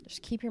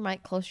Just keep your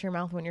mic close to your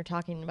mouth when you're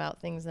talking about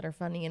things that are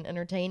funny and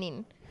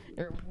entertaining.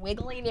 You're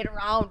wiggling it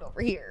around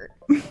over here.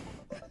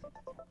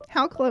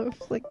 How close?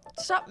 Like,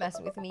 stop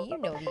messing with me. You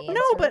know the answer.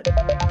 No,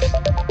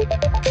 but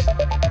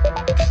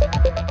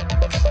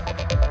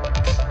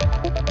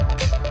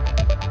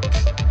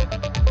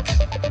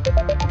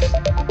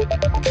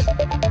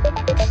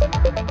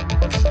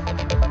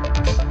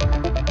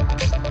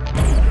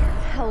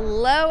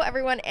hello,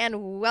 everyone,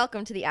 and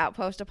welcome to The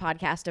Outpost, a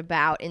podcast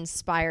about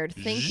inspired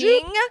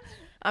thinking.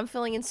 I'm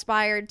feeling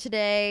inspired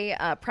today,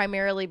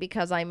 primarily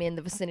because I'm in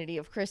the vicinity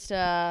of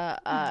Krista.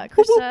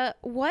 Krista,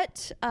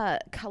 what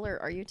color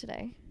are you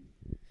today?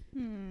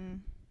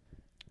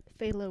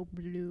 phthalo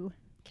blue.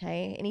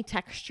 Okay. Any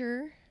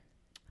texture?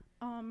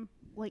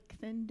 Like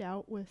thinned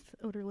out with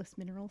odorless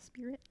mineral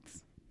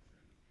spirits.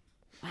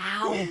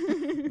 Wow.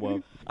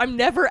 Well, I'm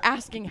never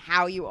asking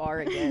how you are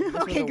again. This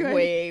Okay, was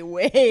a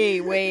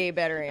good. way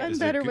better answer. I'm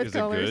better with Is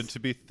colors. it good to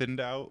be thinned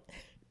out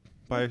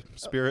by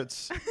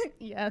spirits?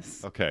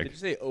 Yes. Okay. did you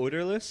say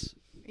odorless?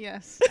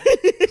 Yes.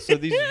 So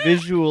these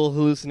visual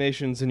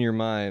hallucinations in your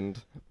mind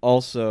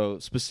also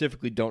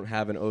specifically don't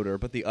have an odor,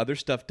 but the other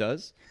stuff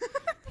does?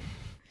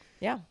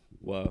 Yeah.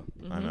 Whoa.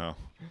 I know.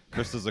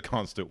 Krista's a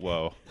constant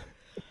whoa.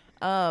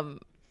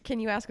 Can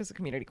you ask us a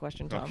community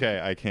question, Tom? Okay,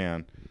 I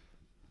can.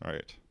 All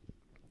right.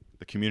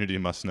 The community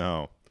must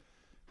know.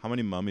 How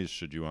many mummies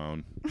should you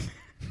own?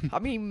 How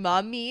many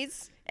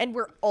mummies? And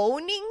we're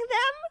owning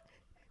them?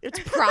 It's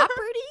property?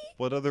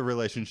 What other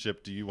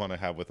relationship do you want to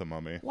have with a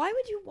mummy? Why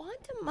would you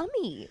want a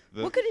mummy?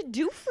 What could it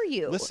do for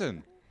you?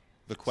 Listen,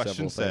 the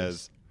question Several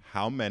says,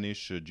 how many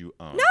should you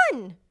own?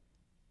 None.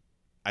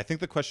 I think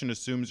the question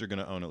assumes you're going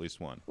to own at least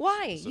one.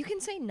 Why? You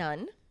can say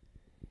none.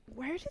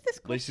 Where did this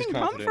Lacey's question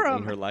come confident from?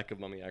 in her lack of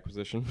mummy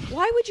acquisition.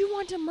 Why would you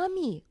want a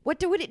mummy? What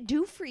would it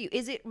do for you?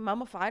 Is it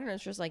mummified and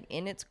it's just like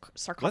in its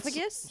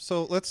sarcophagus?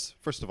 Let's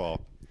first of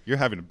all, you're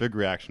having a big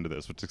reaction to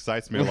this, which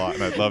excites me a lot,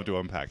 and I'd love to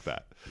unpack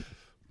that.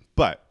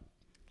 But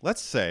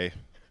let's say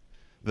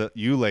that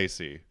you,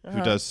 Lacey,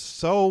 who does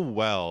so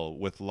well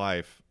with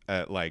life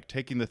at like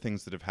taking the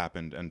things that have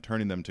happened and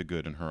turning them to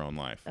good in her own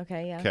life.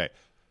 Okay, yeah. Okay.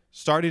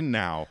 Starting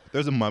now,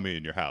 there's a mummy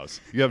in your house.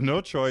 You have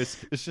no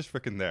choice. It's just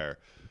freaking there.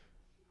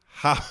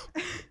 How?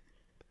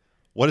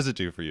 What does it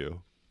do for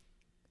you?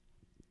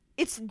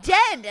 It's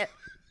dead.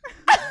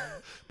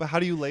 But how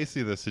do you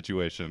Lacey this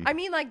situation? I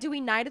mean, like, do we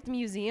night at the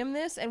museum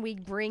this and we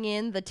bring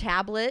in the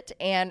tablet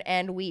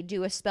and we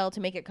do a spell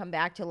to make it come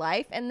back to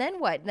life? And then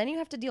what? Then you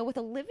have to deal with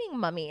a living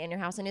mummy in your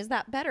house. And is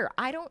that better?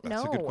 I don't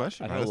know. That's a good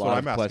question. I have That's a what lot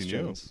I'm of asking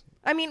questions.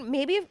 I mean,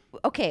 maybe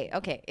okay.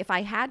 If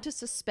I had to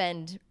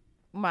suspend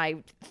my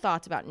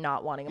thoughts about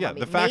not wanting a you. Yeah,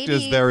 mummy. the fact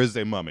is there is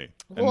a mummy,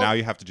 and Well, now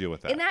you have to deal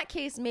with that. In that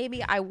case,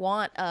 maybe I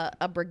want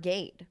a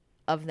brigade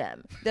of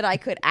them that I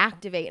could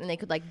activate and they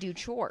could like do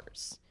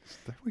chores.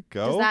 There we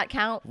go. Does that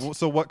count? Well,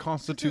 so what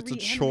constitutes a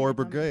chore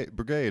reanimated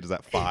brigade? Is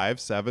that 5,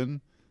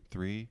 7,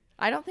 3?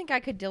 I don't think I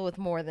could deal with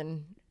more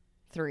than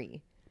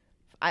 3.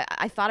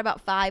 I thought about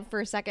 5 for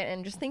a second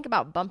and just think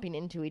about bumping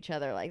into each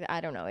other like that.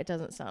 I don't know. It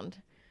doesn't sound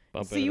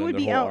Bumping So you and would their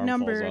be whole arm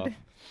falls outnumbered. off.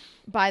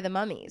 by the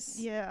mummies.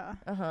 Yeah.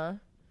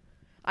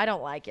 I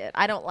don't like it.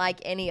 I don't like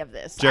any of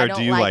this. Jared, I don't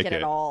do you like it it?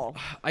 at all.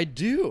 I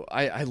do.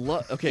 I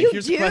love. Okay, You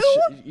here's do? a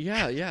question.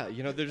 Yeah.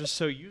 You know, they're just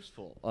so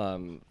useful.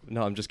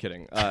 No, I'm just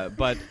kidding.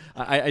 But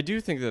I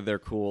do think that they're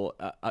cool.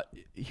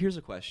 Here's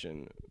a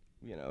question.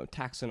 You know,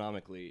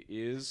 taxonomically,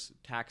 is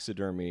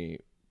taxidermy,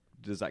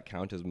 does that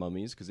count as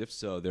mummies? Because if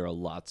so, there are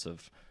lots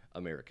of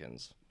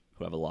Americans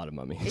who have a lot of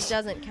mummies. It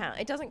doesn't count.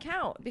 It doesn't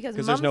count because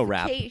there's no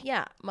wrap.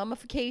 Yeah,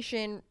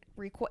 mummification.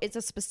 It's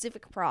a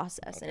specific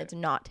process and it's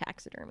not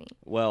taxidermy.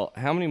 Well,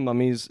 how many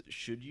mummies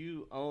should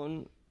you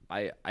own?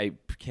 I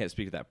can't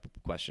speak to that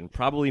question.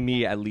 Probably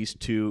me, at least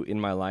 2 in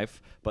my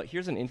life. But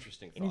here's an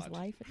interesting In thought. his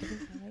life at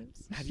different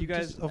times. Have you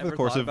guys Over ever the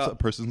course thought of about a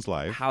person's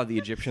life. how the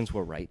Egyptians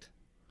were right?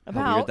 How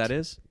About? weird that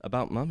is?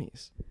 About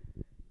mummies.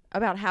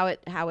 About how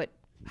it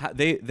How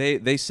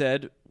they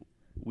said,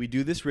 we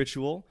do this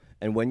ritual,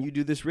 and when you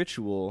do this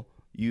ritual,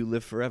 you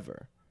live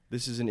forever.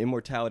 This is an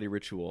immortality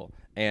ritual,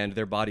 and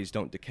their bodies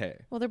don't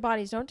decay. well, their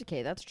bodies don't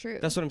decay. That's true.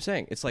 That's what I'm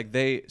saying. It's like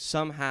they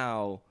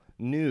somehow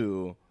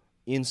knew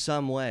in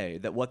some way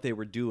that what they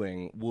were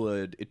doing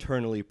would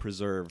eternally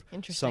preserve some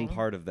Interesting.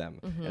 part of them.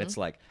 And it's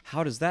like,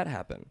 how does that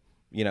happen?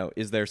 You know,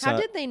 is there how some...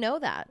 did they know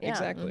that? Yeah.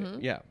 Exactly, Mhm.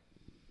 yeah.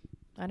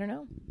 I don't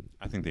know.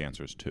 I think the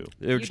answer is 2.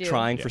 They were You just do.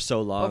 trying for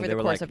so long. Over they the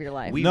were course like, of your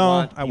life. we No,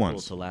 want I people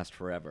once. to last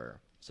forever.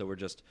 So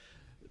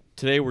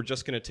today we're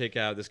just going to take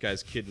out this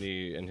guy's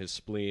kidney and his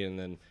spleen, and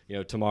then, you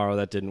know, tomorrow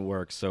that didn't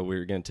work, so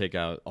we're going to take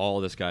out all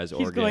this guy's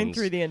organs. He's going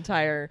through the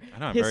entire I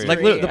know, I'm very- history. like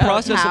literally, the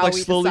process of how like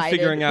we slowly decided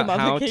figuring the out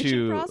how mummification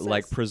to process.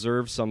 like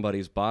preserve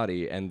somebody's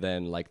body, and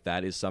then like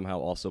that is somehow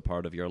also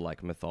part of your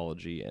like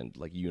mythology and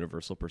like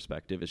universal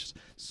perspective. It's just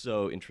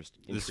so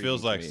interesting. This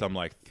feels like some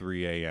like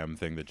 3 a.m.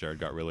 thing that Jared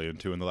got really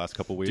into in the last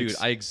couple weeks. Dude,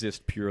 I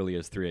exist purely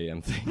as 3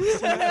 a.m. things.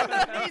 He's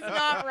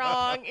not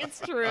wrong.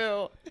 It's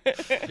true.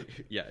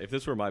 Yeah, if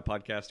this were my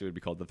podcast, it would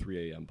be called the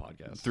 3 a.m.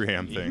 podcast. 3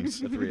 a.m. things.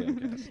 The 3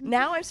 a.m. cast.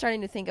 Now I'm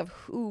starting to think of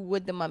who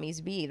would the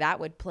mummies be. That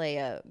would play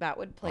a that's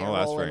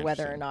role very in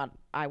whether or interesting. not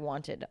I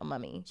wanted a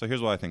mummy. So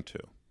here's what I think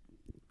too.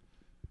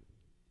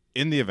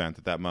 In the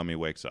event that mummy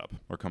wakes up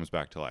or comes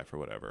back to life or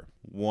whatever,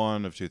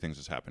 one of two things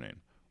is happening.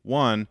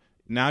 One,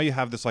 now you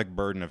have this like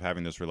burden of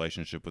having this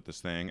relationship with this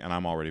thing, and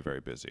I'm already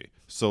very busy.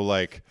 So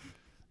like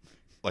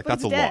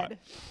that's a lot.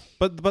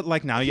 But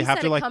like now you have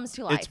said to it like comes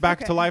to it's life. back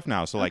to Okay. life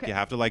now. So like Okay. you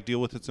have to like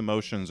deal with its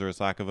emotions or its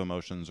lack of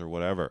emotions or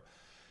whatever.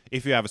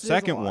 If you have a a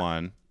second lot.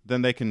 one,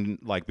 then they can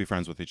like be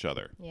friends with each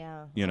other.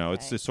 Yeah. You know,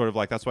 okay. it's sort of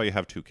like that's why you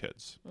have two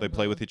kids. They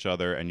play with each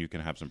other, and you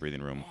can have some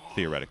breathing room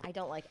theoretically. I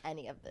don't like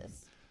any of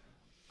this.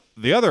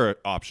 The other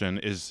option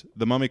is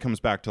the mummy comes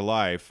back to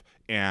life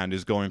and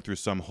is going through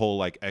some whole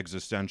like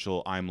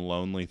existential I'm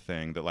lonely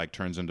thing that like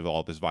turns into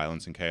all this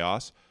violence and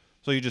chaos.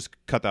 So you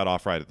just cut that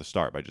off right at the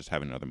start by just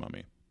having another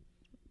mummy.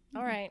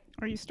 All right.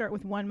 Or you start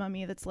with one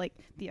mummy that's like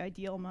the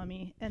ideal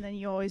mummy, and then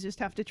you always just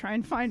have to try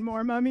and find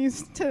more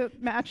mummies to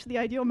match the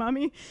ideal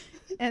mummy,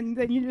 and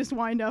then you just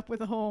wind up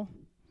with a whole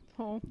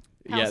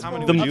Yeah, house How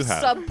many full do of you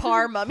have?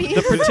 Subpar mummies.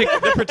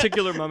 The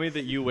particular mummy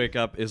that you wake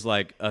up is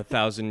like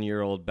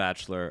 1,000-year-old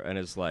bachelor and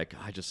is like,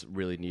 I just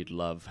really need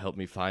love. Help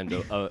me find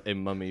a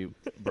mummy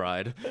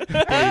bride.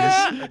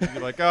 Please.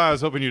 You're like, oh, I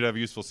was hoping you'd have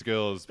useful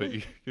skills, but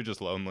you're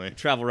just lonely.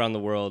 Travel around the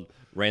world,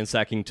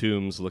 ransacking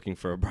tombs, looking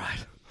for a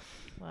bride.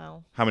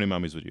 Wow. How many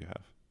mummies would you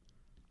have?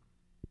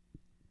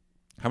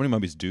 How many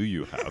mummies do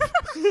you have?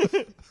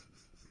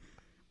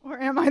 Or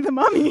am I the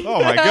mummy?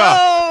 Oh my god.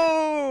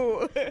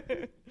 Oh!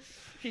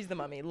 She's the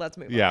mummy. Let's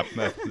move on. Yeah.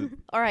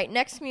 All right.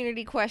 Next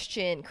community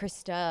question.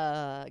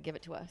 Krista, give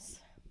it to us.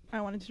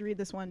 I wanted to read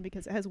this one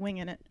because it has wing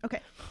in it.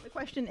 Okay. The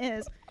question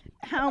is,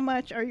 how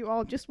much are you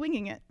all just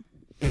winging it?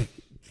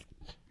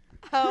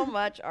 How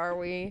much are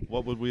we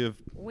What would we have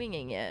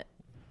winging it?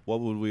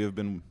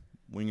 been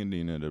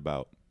winging it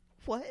about?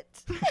 What?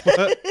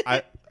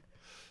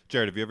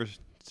 Jared, have you ever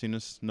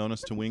known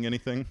us to wing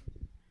anything?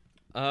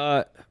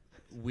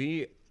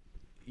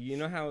 You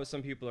know how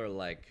some people are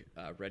like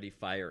ready,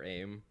 fire,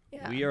 aim?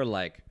 Yeah. We are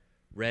like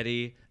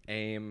ready,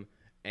 aim,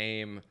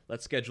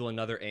 let's schedule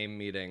another aim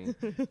meeting,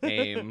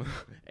 aim,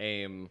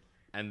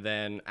 and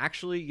then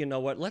actually, you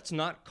know what? Let's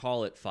not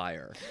call it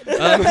fire. He's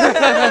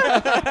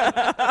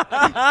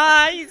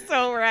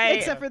so right.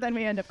 Except for then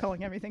we end up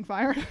calling everything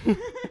fire.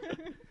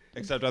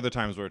 Except other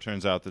times where it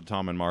turns out that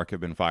Tom and Mark have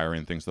been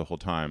firing things the whole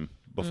time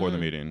before the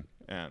meeting.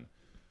 And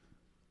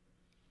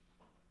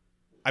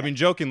I mean,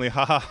 jokingly,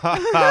 ha ha ha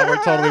ha,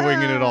 we're totally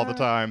winging it all the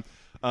time.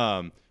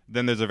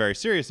 Then there's a very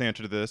serious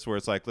answer to this where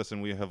it's like, listen,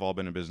 we have all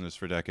been in business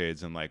for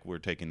decades and like we're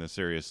taking this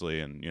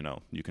seriously and, you know,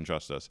 you can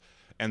trust us.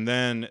 And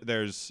then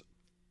there's,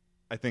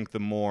 I think,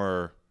 the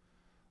more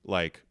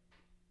like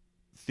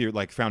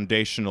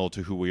foundational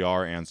to who we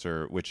are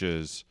answer, which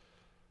is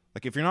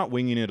like if you're not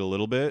winging it a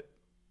little bit,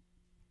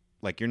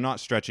 like you're not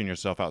stretching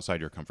yourself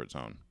outside your comfort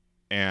zone.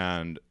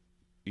 And,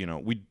 you know,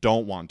 we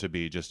don't want to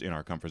be just in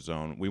our comfort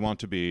zone. We want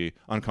to be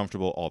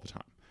uncomfortable all the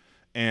time.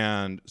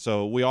 And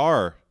so we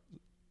are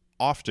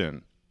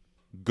often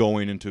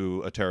going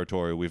into a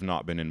territory we've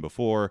not been in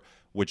before,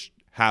 which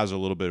has a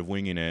little bit of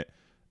winging it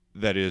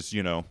that is,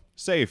 you know,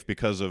 safe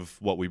because of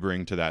what we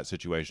bring to that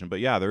situation. But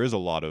yeah, there is a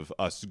lot of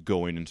us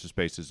going into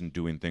spaces and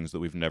doing things that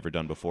we've never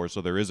done before. So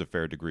there is a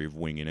fair degree of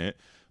winging it.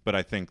 But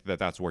I think that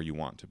that's where you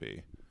want to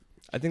be.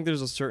 I think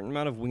there's a certain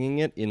amount of winging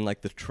it in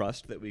like the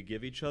trust that we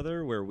give each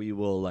other, where we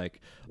will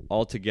like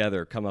all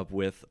together come up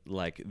with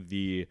like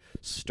the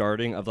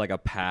starting of like a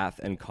path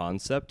and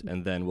concept,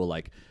 and then we'll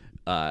like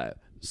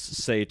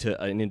say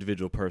to an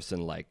individual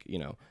person like, you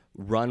know,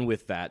 run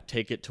with that,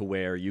 take it to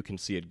where you can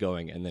see it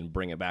going, and then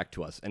bring it back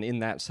to us. And in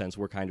that sense,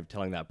 we're kind of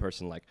telling that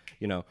person like,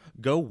 you know,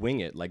 go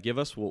wing it, like give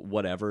us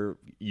whatever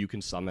you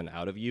can summon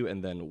out of you,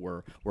 and then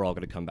we're all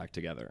going to come back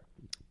together.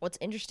 What's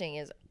interesting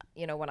is,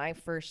 you know, when I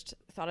first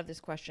thought of this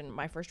question,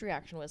 my first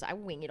reaction was I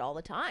wing it all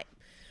the time.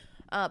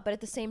 But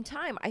at the same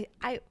time,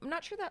 I'm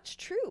not sure that's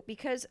true,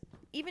 because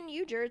even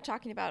you, Jared,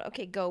 talking about,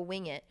 okay, go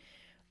wing it.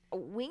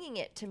 Winging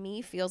it to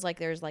me feels like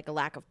there's like a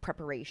lack of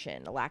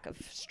preparation, a lack of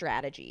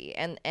strategy.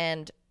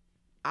 And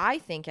I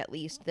think at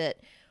least that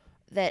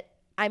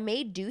I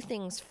may do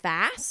things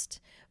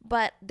fast,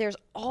 but there's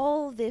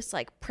all this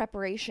like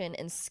preparation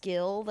and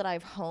skill that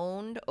I've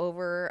honed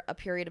over a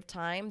period of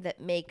time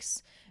that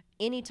makes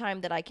any time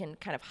that I can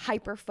kind of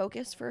hyper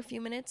focus for a few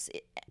minutes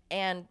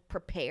and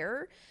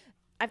prepare,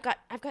 I've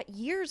got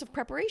years of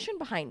preparation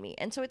behind me.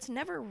 And so it's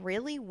never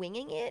really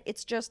winging it.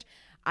 It's just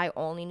I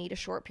only need a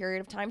short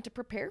period of time to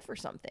prepare for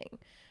something.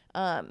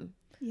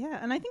 Yeah,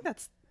 and I think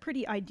that's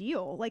pretty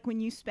ideal. Like when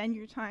you spend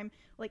your time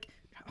like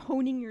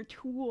honing your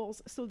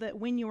tools so that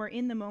when you are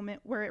in the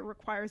moment where it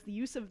requires the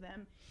use of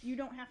them, you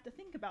don't have to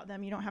think about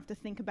them. You don't have to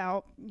think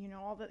about, you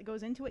know, all that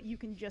goes into it. You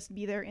can just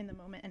be there in the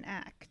moment and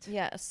act.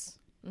 Yes.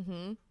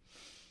 Mm-hmm.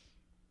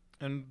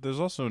 And there's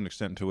also an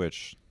extent to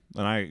which,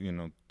 and I, you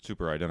know,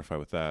 super identify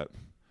with that,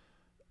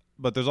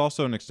 but there's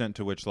also an extent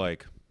to which,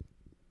 like,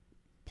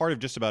 part of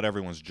just about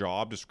everyone's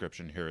job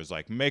description here is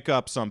like make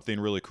up something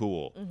really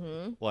cool.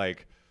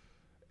 Like,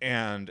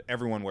 and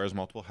everyone wears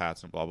multiple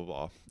hats and blah, blah,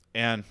 blah.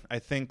 And I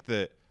think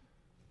that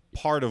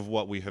part of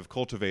what we have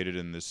cultivated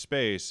in this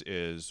space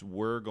is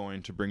we're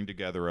going to bring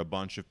together a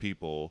bunch of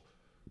people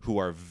who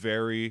are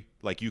very,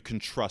 like, you can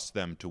trust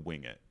them to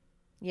wing it.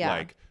 Yeah.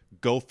 Like,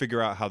 go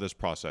figure out how this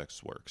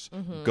process works.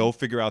 Go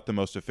figure out the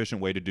most efficient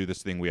way to do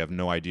this thing we have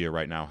no idea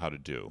right now how to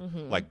do.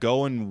 Like,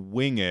 go and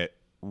wing it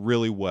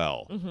really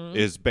well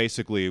is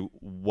basically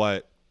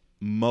what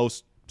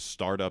most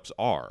startups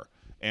are.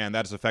 And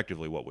that is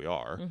effectively what we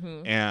are.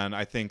 And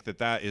I think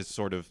that is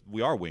sort of,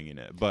 we are winging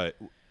it. But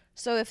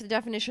so if the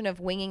definition of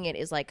winging it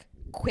is like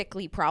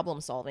quickly problem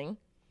solving.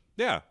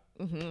 Yeah.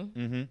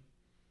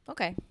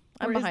 Okay.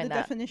 I'm or is behind the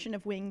that. definition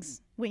of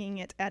winging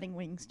it, adding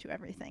wings to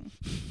everything?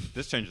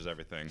 This changes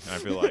everything. And I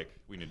feel like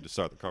we need to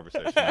start the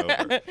conversation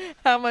over.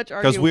 How much are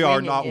you Because we are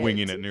winging not it?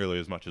 winging it nearly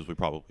as much as we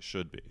probably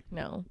should be.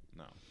 No.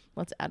 No.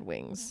 Let's add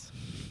wings.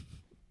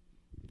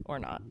 Or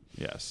not.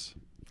 Yes.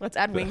 Let's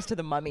add wings to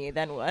the mummy.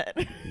 Then what?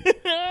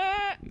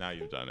 Now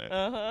you've done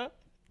it.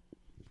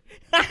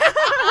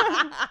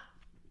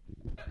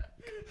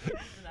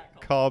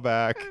 Call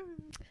back.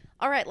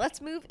 All right, let's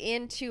move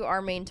into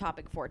our main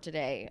topic for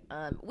today.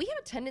 We have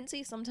a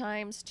tendency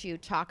sometimes to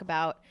talk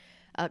about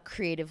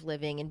creative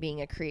living and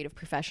being a creative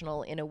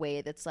professional in a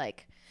way that's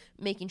like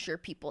making sure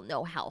people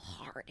know how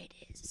hard it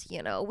is.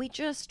 You know,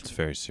 It's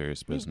very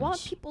serious business. we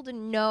want people to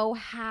know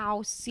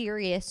how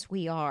serious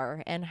we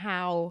are and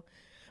how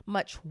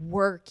much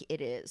work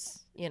it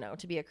is, you know,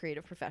 to be a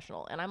creative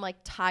professional. And I'm like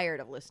tired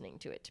of listening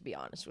to it, to be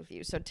honest with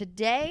you. So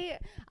today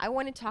I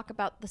want to talk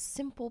about the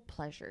simple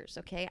pleasures,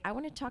 okay? I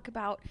want to talk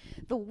about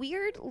the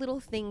weird little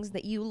things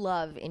that you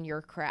love in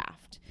your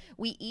craft.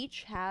 We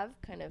each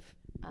have kind of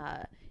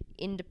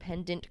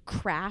independent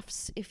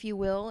crafts, if you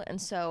will.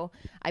 And so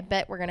I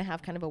bet we're going to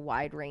have kind of a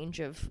wide range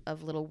of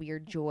little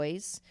weird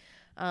joys.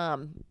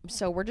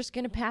 So we're just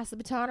going to pass the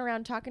baton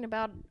around talking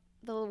about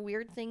the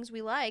weird things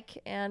we like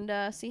and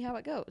see how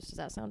it goes. Does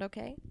that sound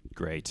okay?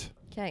 Great.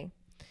 Okay.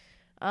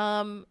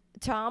 Tom,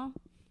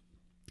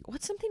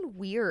 what's something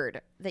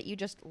weird that you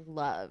just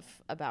love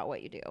about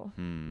what you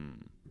do?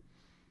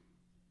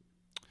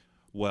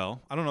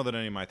 Well, I don't know that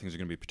any of my things are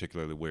going to be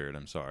particularly weird.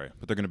 I'm sorry,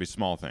 but they're going to be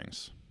small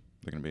things.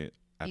 They're going to be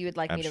You would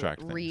like me to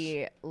abstract things.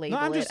 relabel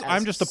No, it as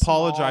I'm just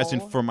apologizing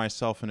small? for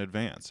myself in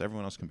advance.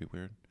 Everyone else can be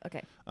weird.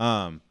 Okay.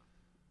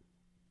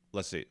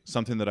 Let's see.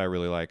 Something that I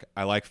really like.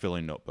 I like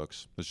filling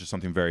notebooks. There's just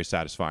something very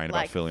satisfying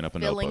about Like filling up a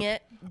filling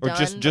notebook. it, Or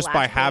done, just the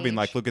by last having page.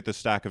 like, look at the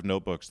stack of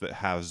notebooks that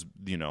has,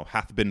 you know,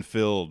 hath been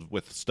filled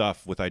with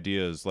stuff, with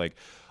ideas. Like,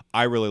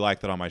 I really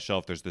like that on my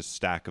shelf. There's this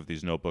stack of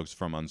these notebooks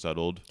from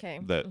Unsettled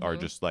that are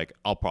just like,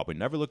 I'll probably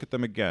never look at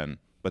them again.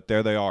 But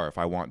there they are. If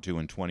I want to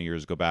in 20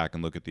 years go back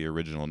and look at the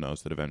original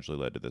notes that eventually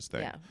led to this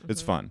thing. Yeah.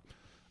 It's fun.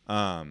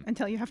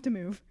 Until you have to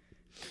move.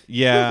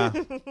 Yeah.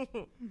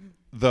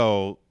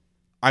 Though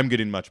I'm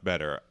getting much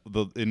better.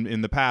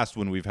 In the past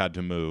when we've had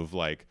to move,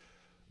 like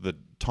the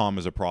Tom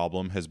is a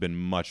problem has been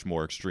much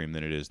more extreme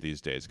than it is these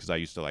days, because I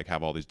used to like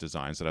have all these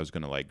designs that I was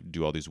going to like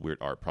do all these weird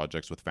art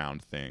projects with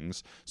found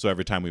things. So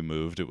every time we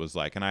moved, it was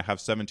like, and I have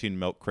 17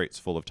 milk crates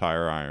full of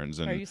tire irons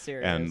and Are you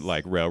serious? and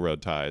like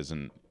railroad ties,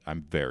 and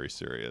I'm very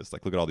serious.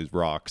 Like, look at all these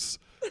rocks.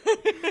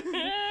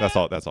 That's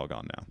all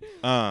gone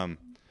now.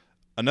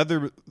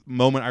 Another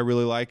moment I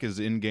really like is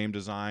in game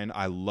design.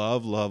 I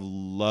love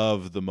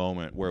the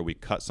moment where we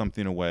cut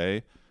something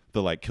away,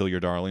 the like kill your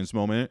darlings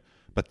moment,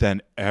 but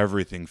then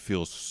everything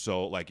feels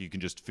so like you can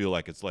just feel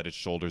like it's let its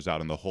shoulders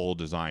out and the whole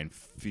design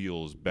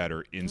feels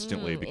better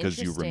instantly because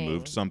you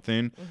removed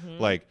something.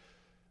 Like,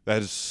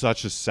 that is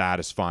such a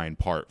satisfying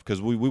part,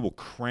 because we will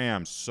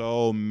cram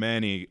so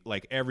many,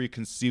 like every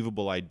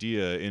conceivable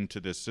idea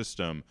into this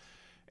system.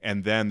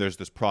 And then there's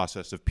this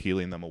process of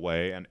peeling them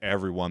away, and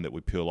every one that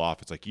we peel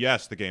off, it's like,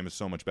 yes, the game is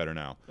so much better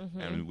now.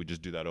 And we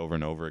just do that over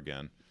and over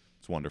again.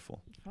 It's wonderful.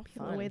 How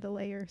Peel fun. away the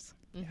layers.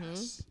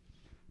 Yes.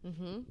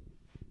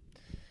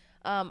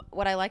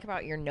 What I like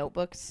about your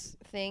notebooks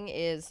thing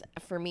is,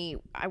 for me,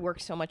 I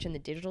work so much in the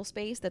digital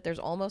space that there's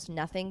almost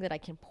nothing that I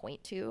can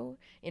point to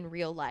in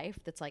real life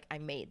that's like, I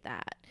made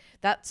that.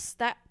 That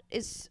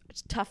is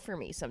tough for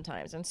me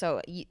sometimes. And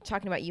so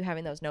talking about you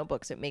having those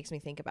notebooks, it makes me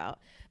think about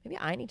maybe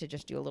I need to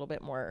just do a little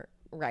bit more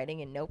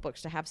writing in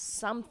notebooks to have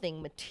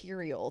something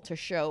material to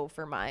show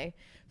for my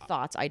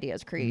thoughts,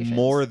 ideas, creations.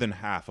 More than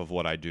half of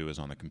what I do is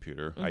on the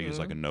computer. I use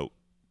like a note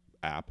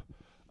app.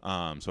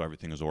 So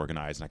everything is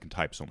organized, and I can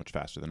type so much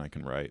faster than I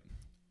can write.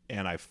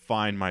 And I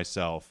find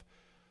myself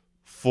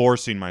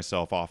forcing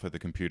myself off of the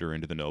computer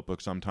into the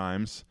notebook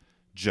sometimes,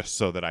 just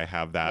so that I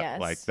have that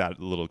like that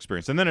little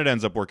experience. And then it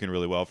ends up working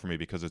really well for me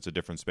because it's a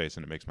different space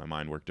and it makes my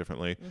mind work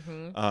differently.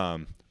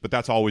 But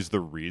that's always the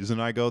reason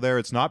I go there.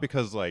 It's not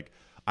because like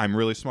I'm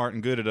really smart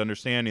and good at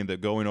understanding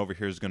that going over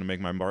here is going to make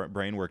my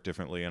brain work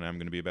differently and I'm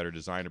going to be a better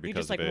designer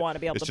because just, like, of it. want to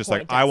be able it's to just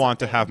point like at I want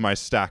to something. have my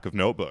stack of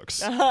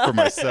notebooks for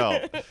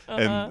myself.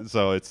 And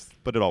so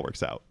but it all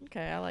works out.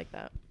 Okay, I like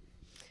that.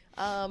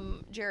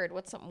 Jared,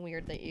 what's something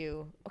weird that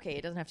you? Okay,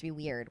 it doesn't have to be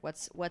weird.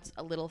 What's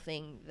a little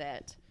thing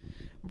that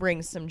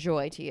brings some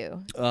joy to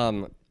you?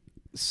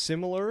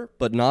 Similar,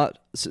 but not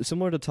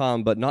similar to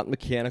Tom, but not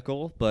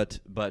mechanical, but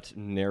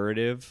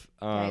narrative.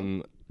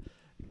 Okay.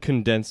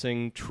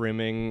 Condensing,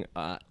 trimming,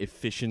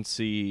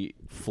 efficiency,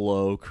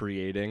 flow,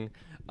 creating.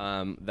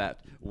 That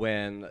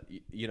when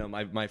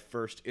my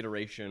first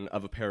iteration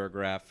of a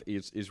paragraph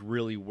is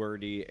really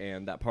wordy,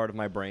 and that part of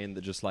my brain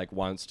that just like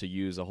wants to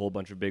use a whole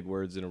bunch of big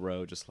words in a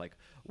row just like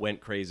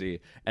went crazy,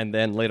 and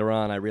then later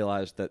on I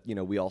realized that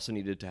we also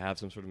needed to have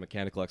some sort of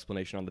mechanical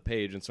explanation on the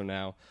page, and so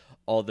now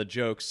all the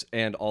jokes,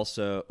 and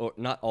also, or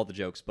not all the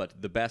jokes,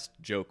 but the best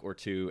joke or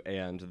two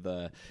and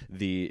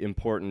the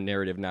important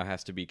narrative now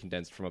has to be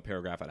condensed from a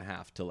paragraph and a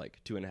half to like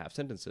 2.5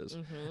 sentences.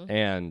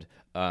 And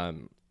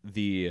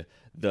the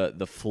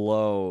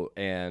flow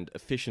and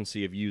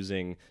efficiency of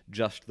using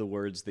just the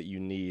words that you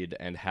need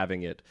and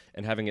having it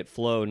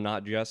flow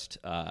not just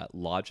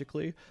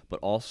logically, but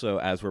also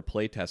as we're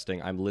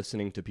playtesting, I'm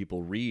listening to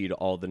people read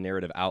all the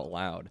narrative out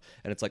loud,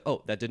 and it's like,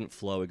 oh, that didn't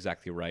flow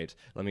exactly right.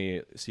 Let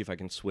me see if I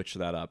can switch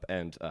that up,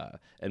 and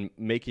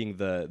making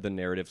the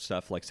narrative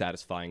stuff like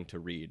satisfying to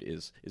read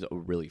is a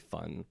really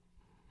fun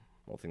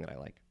little thing that I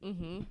like.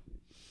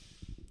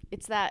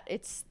 It's that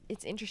it's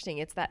interesting.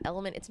 It's that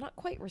element. It's not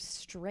quite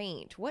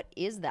restraint. What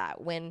is that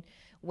when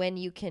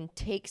you can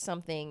take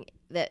something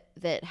that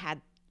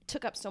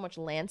took up so much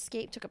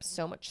landscape, took up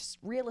so much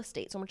real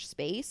estate, so much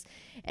space,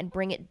 and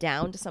bring it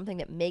down to something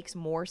that makes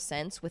more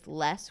sense with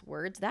less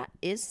words? That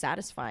is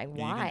satisfying.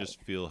 Why? You can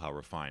just feel how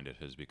refined it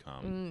has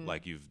become.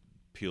 Like you've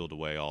peeled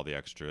away all the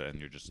extra, and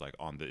you're just like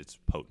it's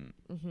potent.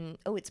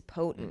 Oh, it's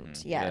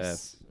potent.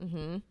 Yes.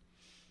 I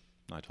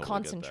totally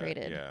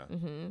Concentrated. Get that.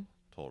 Yeah.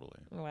 Totally.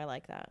 Oh, I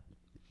like that.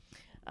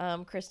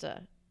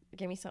 Krista,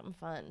 give me something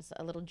fun,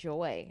 a little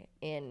joy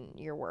in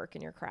your work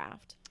and your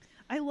craft.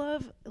 I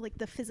love like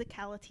the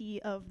physicality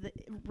of the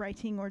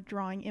writing or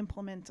drawing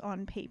implement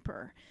on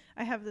paper.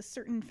 I have this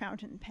certain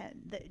fountain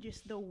pen that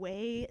just the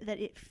way that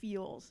it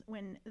feels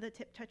when the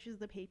tip touches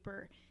the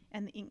paper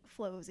and the ink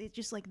flows, it's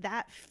just like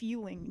that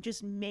feeling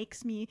just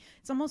makes me,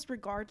 it's almost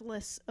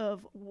regardless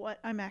of what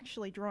I'm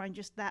actually drawing,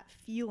 just that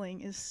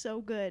feeling is so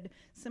good.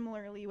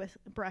 Similarly with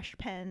brush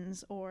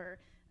pens or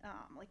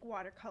like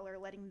watercolor,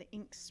 letting the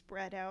ink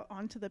spread out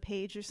onto the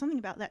page. There's something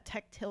about that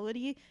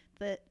tactility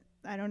that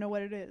I don't know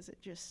what it is. It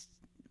just,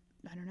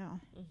 I don't know.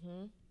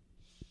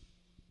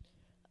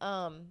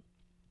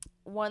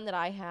 One that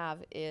I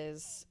have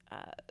is,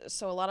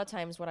 so a lot of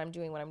times what I'm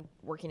doing when I'm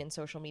working in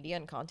social media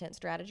and content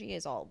strategy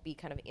is I'll be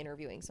kind of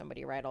interviewing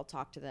somebody, right? I'll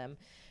talk to them,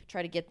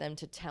 try to get them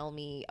to tell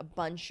me a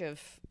bunch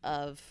of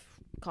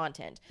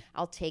content.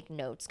 I'll take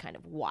notes kind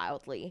of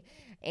wildly,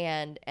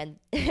 and then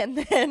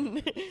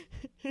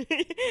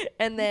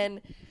and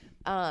then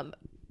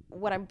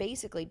what I'm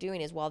basically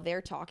doing is while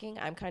they're talking,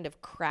 I'm kind of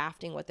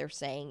crafting what they're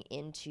saying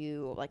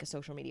into like a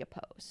social media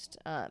post.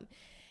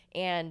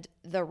 And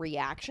the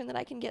reaction that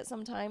I can get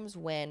sometimes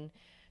when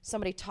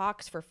somebody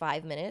talks for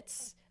 5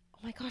 minutes, oh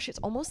my gosh, it's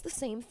almost the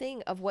same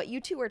thing of what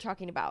you two are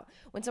talking about.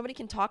 When somebody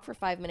can talk for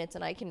 5 minutes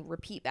and I can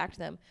repeat back to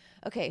them,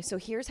 okay, so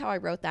here's how I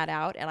wrote that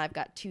out, and I've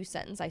got 2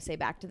 sentences I say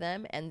back to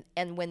them,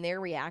 and when their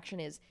reaction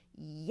is,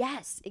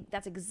 yes,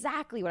 that's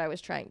exactly what I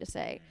was trying to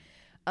say.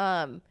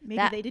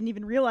 Maybe they didn't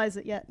even realize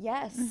it yet.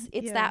 Yes,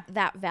 it's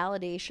that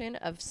validation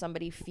of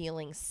somebody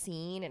feeling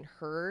seen and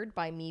heard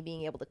by me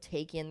being able to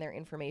take in their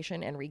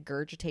information and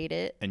regurgitate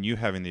it. And you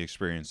having the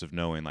experience of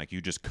knowing, like,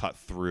 you just cut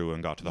through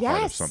and got to the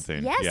heart of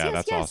something. Yes,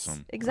 that's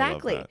awesome.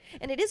 Exactly. I love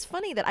that. And it is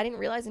funny that I didn't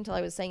realize until I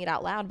was saying it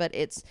out loud, but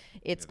it's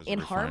in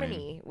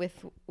harmony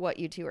with what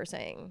you two are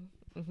saying.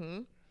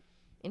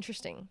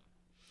 Interesting.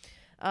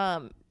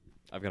 I've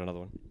got another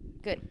one.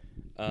 Good.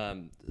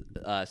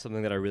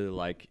 Something that I really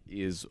like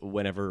is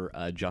whenever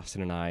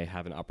Justin and I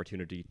have an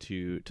opportunity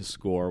to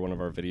score one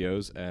of our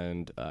videos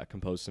and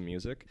compose some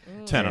music.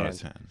 10 out of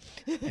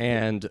 10.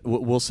 And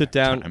we'll sit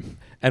down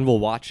and we'll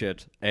watch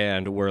it,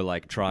 and we're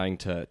like trying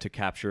to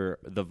capture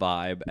the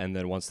vibe. And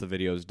then once the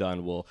video is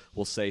done,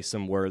 we'll say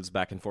some words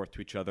back and forth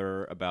to each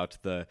other about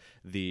the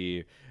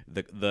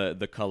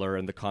color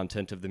and the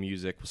content of the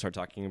music. We'll start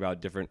talking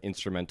about different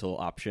instrumental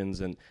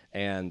options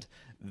and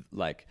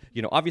like,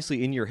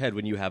 obviously in your head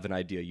when you have an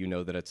idea, you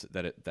know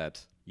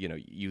that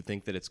you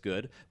think that it's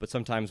good, but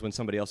sometimes when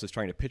somebody else is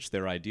trying to pitch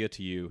their idea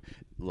to you,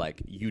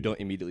 like, you don't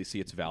immediately see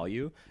its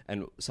value.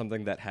 And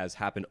something that has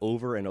happened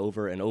over and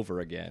over and over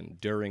again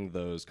during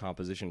those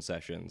composition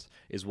sessions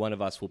is one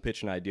of us will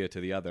pitch an idea to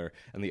the other,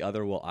 and the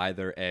other will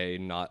either A,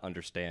 not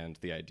understand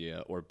the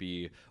idea, or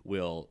B,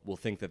 will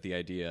think that the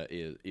idea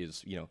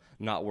is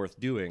not worth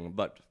doing.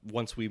 But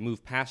once we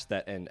move past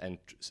that and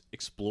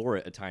explore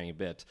it a tiny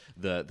bit,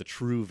 the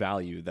true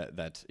value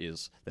that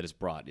is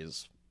brought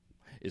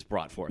is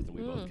brought forth, and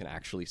we both can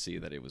actually see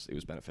that it was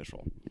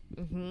beneficial.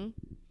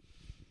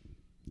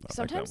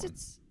 Sometimes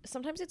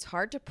it's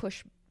hard to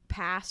push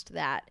past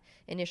that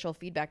initial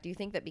feedback? Do you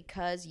think that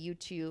because you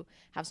two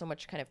have so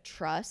much kind of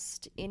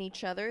trust in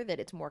each other that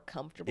it's more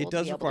comfortable? It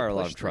does to be require a able to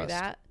lot push of through trust.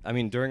 that? I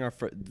mean, during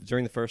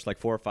the first like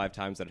 4 or 5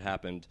 times that it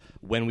happened,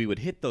 when we would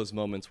hit those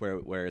moments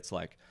where it's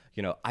like,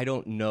 I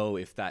don't know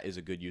if that is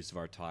a good use of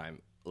our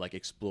time, like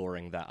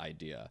exploring that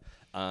idea.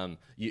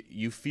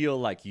 You feel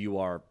like you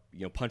are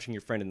punching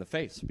your friend in the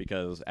face,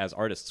 because as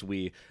artists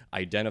we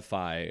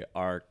identify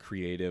our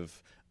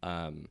creative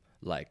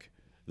like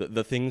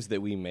the things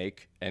that we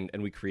make and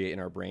we create in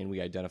our brain,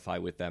 we identify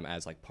with them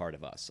as like part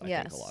of us. I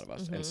think a lot of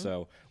us. And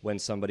so when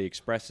somebody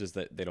expresses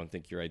that they don't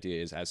think your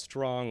idea is as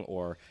strong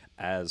or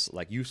as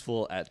like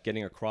useful at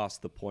getting across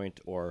the point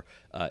or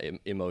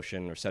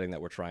emotion or setting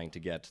that we're trying to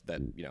get,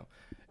 that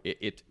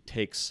it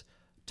takes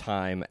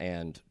time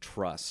and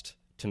trust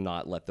to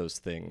not let those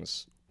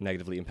things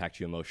negatively impact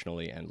you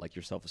emotionally and like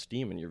your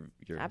self-esteem and your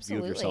view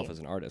of yourself as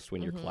an artist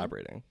when you're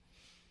collaborating.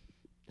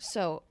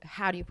 So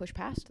how do you push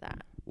past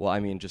that? Well, I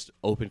mean, just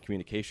open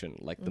communication.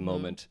 Like the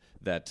moment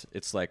that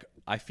it's like,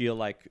 I feel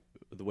like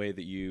the way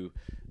that you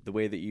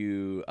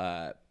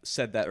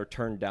said that or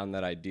turned down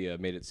that idea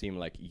made it seem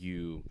like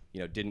you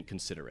didn't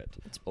consider it,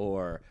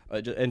 or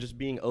and just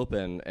being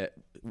open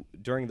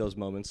during those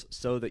moments,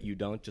 so that you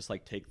don't just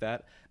like take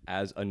that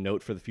as a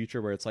note for the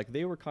future where it's like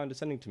they were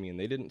condescending to me and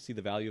they didn't see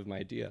the value of my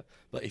idea.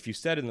 But if you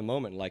said in the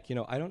moment, like,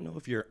 I don't know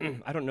if you're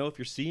I don't know if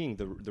you're seeing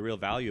the real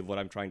value of what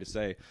I'm trying to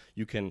say,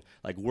 you can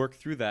like work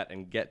through that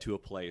and get to a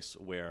place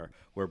where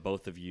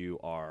both of you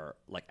are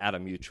like at a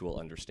mutual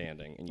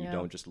understanding, and you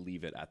don't just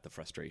leave it at the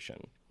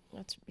frustration.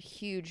 That's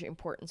huge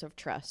importance of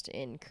trust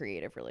in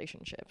creative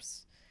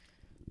relationships.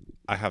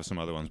 I have some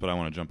other ones, but I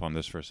want to jump on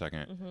this for a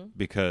second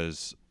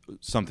because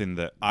something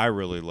that I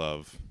really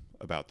love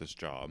about this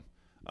job,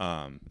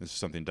 this is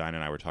something Dinah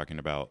and I were talking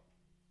about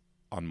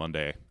on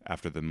Monday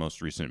after the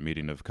most recent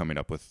meeting of coming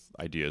up with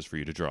ideas for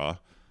you to draw.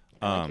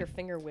 I like your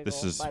finger wiggle,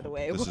 by the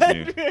way. This is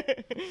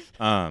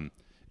new.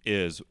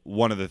 Is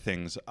one of the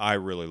things I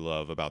really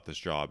love about this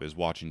job is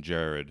watching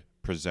Jared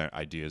present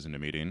ideas in a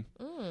meeting.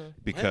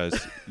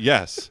 Because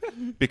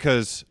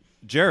because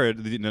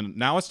Jared,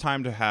 now it's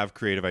time to have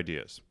creative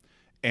ideas,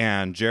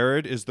 and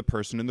Jared is the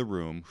person in the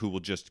room who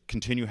will just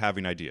continue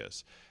having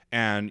ideas,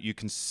 and you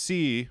can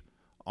see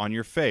on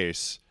your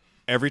face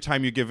every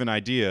time you give an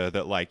idea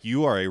that like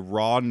you are a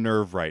raw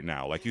nerve right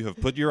now, like you have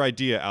put your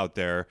idea out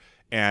there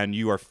and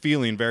you are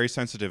feeling very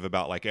sensitive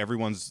about like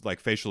everyone's like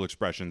facial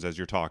expressions as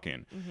you're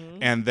talking.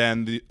 And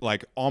then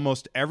like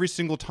almost every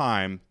single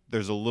time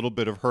there's a little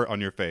bit of hurt on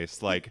your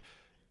face, like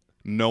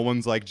no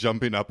one's like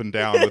jumping up and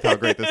down with how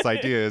great this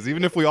idea is.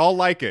 Even if we all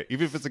like it,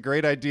 even if it's a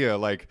great idea,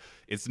 like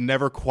it's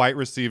never quite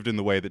received in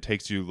the way that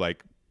takes you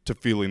like to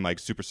feeling like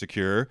super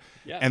secure.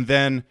 And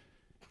then,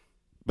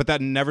 but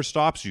that never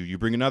stops you. You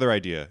bring another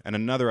idea and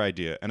another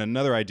idea and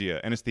another idea,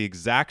 and it's the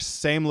exact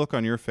same look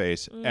on your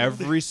face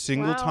every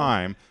single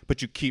time,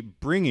 but you keep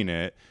bringing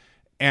it.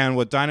 And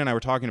what Dinah and I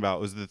were talking about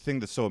was the thing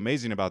that's so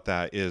amazing about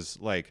that is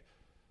like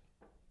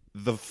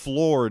the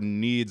floor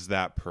needs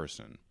that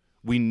person.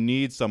 We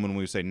need someone, when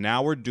we say,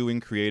 now we're doing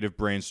creative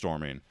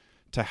brainstorming,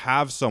 to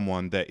have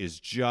someone that is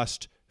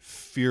just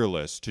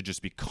fearless, to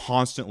just be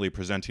constantly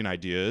presenting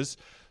ideas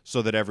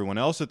so that everyone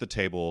else at the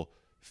table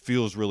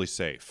feels really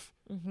safe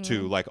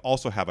to like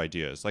also have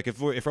ideas. Like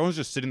if everyone's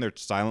just sitting there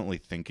silently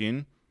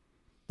thinking,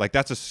 like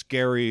that's a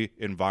scary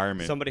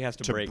environment. Somebody has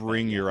to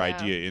bring your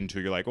idea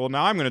into. You're like, well,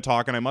 now I'm going to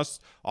talk, and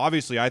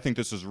I think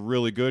this is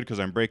really good because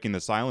I'm breaking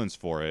the silence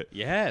for it.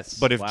 Yes.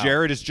 But if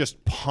Jared is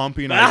just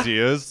pumping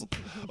ideas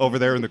over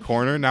there in the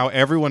corner, now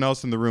everyone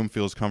else in the room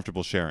feels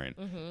comfortable sharing.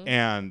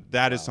 And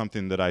that is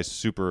something that I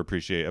super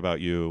appreciate about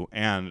you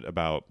and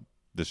about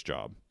this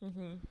job.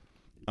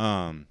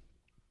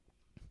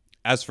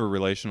 As for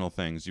relational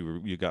things,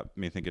 you got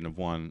me thinking of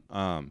one.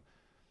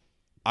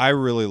 I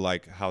really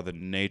like how the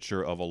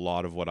nature of a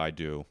lot of what I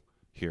do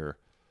here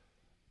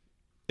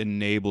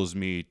enables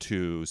me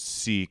to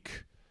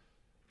seek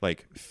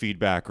like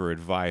feedback or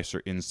advice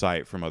or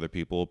insight from other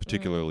people,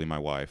 particularly my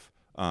wife,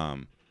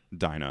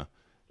 Dinah.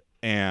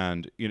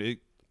 And I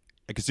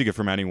could seek it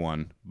from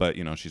anyone, but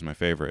she's my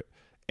favorite.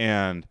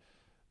 And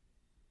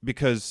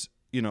because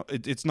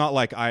it's not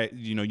like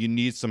you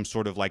need some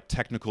sort of like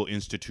technical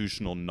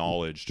institutional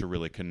knowledge to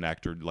really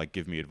connect or like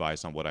give me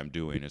advice on what I'm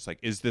doing. It's like,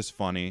 is this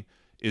funny?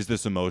 Is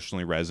this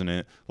emotionally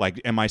resonant? Like,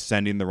 am I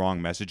sending the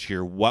wrong message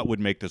here? What would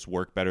make this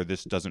work better?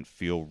 This doesn't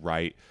feel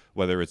right.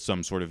 Whether it's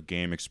some sort of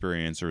game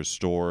experience or a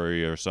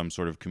story or some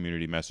sort of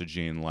community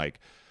messaging, like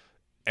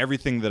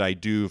everything that I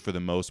do for the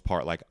most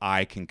part, like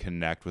I can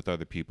connect with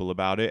other people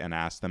about it and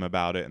ask them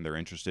about it, and they're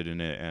interested in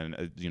it.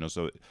 And,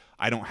 so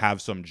I don't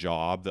have some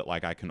job that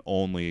like I can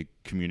only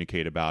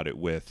communicate about it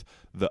with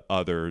the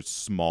other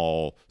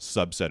small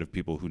subset of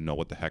people who know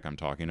what the heck I'm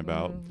talking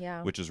about,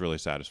 which is really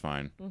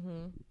satisfying.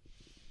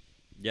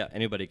 Yeah,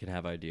 anybody can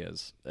have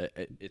ideas.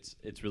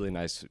 It's really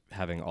nice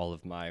having all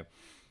of my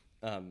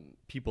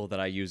people that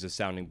I use as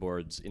sounding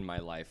boards in my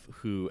life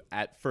who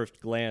at first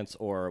glance,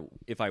 or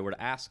if I were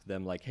to ask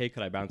them like, hey,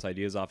 could I bounce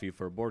ideas off you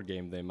for a board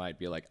game? They might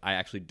be like, I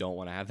actually don't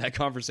want to have that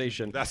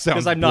conversation That sounds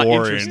because I'm not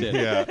boring. interested.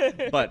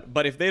 Yeah.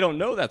 But if they don't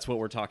know that's what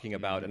we're talking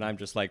about, and I'm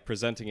just like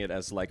presenting it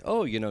as like,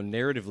 oh,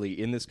 narratively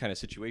in this kind of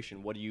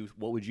situation, what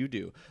would you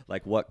do?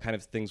 Like, what kind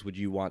of things would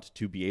you want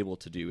to be able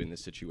to do in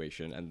this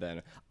situation? And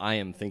then I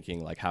am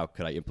thinking like, how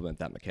could I implement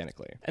that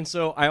mechanically? And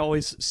so I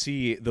always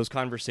see those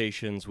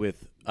conversations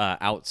with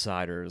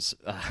outsiders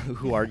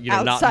who are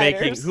not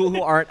making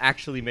who aren't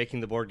actually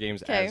making the board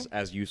games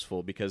as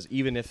useful, because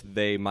even if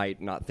they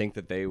might not think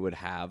that they would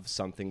have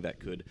something that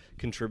could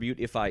contribute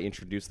if I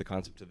introduce the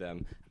concept to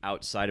them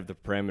outside of the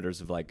parameters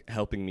of like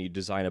helping me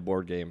design a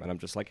board game, and I'm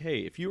just like,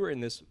 hey, if you were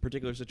in this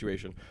particular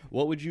situation,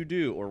 what would you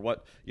do, or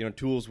what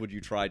tools would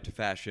you try to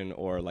fashion,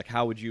 or like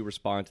how would you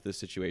respond to this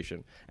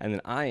situation? And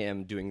then I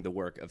am doing the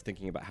work of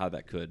thinking about how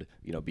that could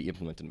be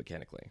implemented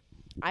mechanically.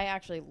 I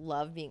actually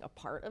love being a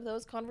part of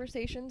those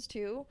conversations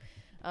too.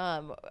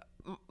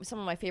 Some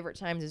of my favorite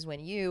times is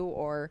when you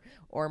or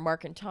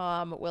Mark and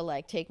Tom will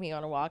like take me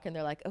on a walk, and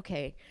they're like,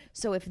 okay,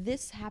 so if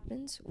this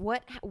happens,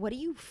 what do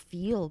you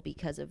feel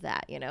because of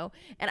that?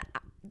 And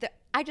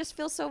I just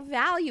feel so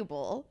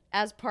valuable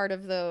as part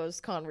of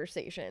those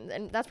conversations,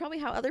 and that's probably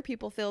how other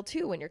people feel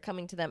too when you're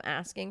coming to them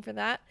asking for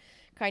that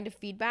kind of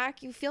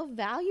feedback. You feel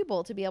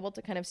valuable to be able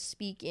to kind of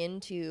speak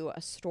into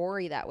a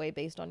story that way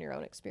based on your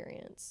own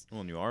experience.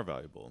 Well, and you are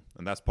valuable.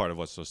 And that's part of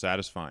what's so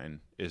satisfying,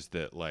 is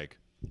that like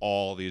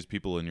all these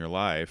people in your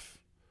life,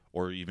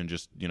 or even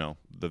just,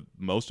 the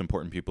most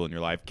important people in your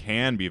life,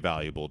 can be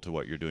valuable to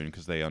what you're doing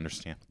because they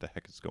understand what the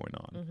heck is going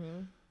on. Mm-hmm.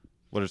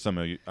 What are some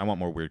of you? I want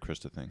more weird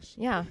Krista things.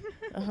 Yeah.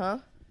 Uh-huh.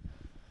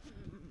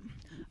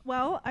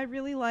 Well, I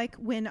really like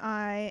when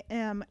I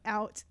am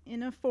out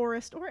in a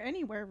forest or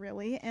anywhere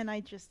really, and I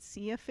just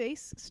see a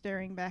face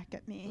staring back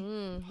at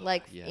me.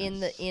 Like Yes.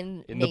 in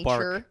the nature.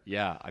 bark.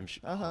 Yeah, I'm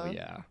sure. Uh-huh. Oh,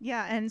 yeah.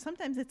 Yeah, and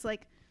sometimes it's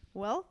like,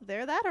 well,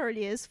 there that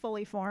already is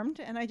fully formed,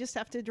 and I just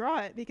have to draw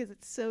it because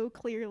it's so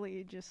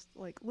clearly just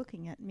like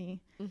looking at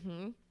me.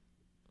 Mm-hmm.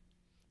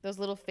 Those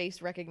little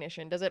face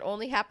recognition. Does it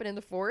only happen in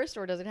the forest,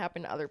 or does it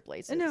happen in other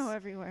places? No,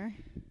 everywhere.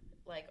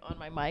 Like on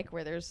my mic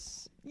where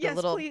there's the Yes,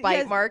 little please, bite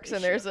yes. marks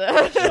and there's a...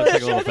 Let's take a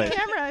Show little the face.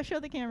 camera. Show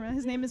the camera.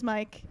 His name is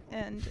Mike,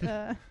 and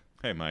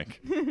Hey,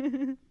 Mike.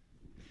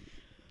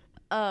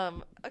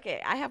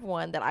 Okay, I have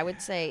one that I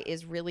would say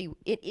is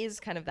it is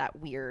kind of that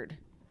weird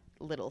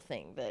little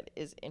thing that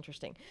is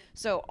interesting.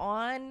 So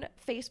on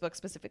Facebook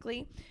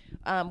specifically,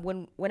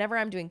 whenever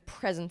I'm doing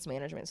presence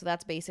management, so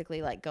that's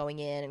basically like going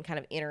in and kind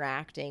of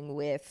interacting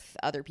with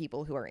other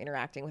people who are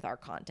interacting with our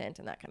content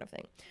and that kind of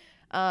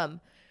thing.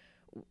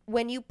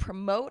 When you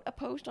promote a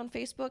post on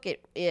Facebook,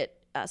 it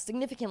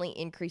significantly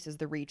increases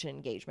the reach and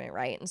engagement,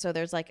 right? And so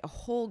there's like a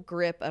whole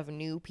grip of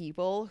new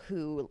people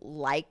who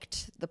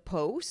liked the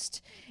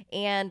post,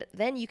 and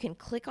then you can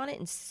click on it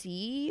and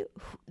see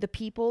the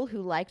people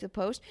who liked the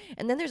post,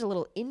 and then there's a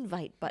little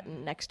invite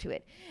button next to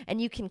it,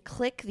 and you can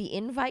click the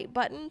invite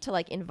button to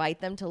like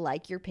invite them to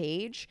like your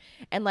page,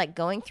 and like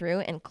going through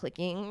and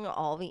clicking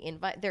all the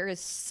invite, there is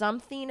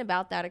something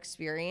about that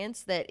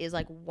experience that is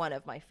like one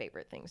of my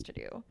favorite things to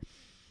do.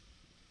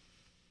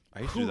 I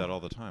used to do that all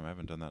the time. I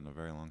haven't done that in a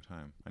very long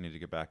time. I need to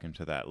get back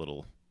into that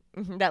little...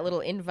 That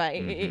little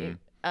invite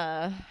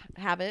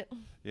habit.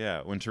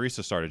 Yeah, when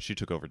Teresa started, she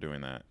took over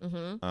doing that.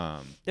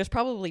 There's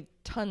probably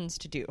tons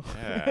to do.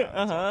 Yeah,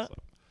 that's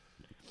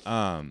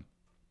awesome.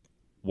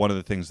 One of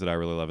the things that I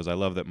really love is I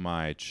love that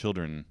my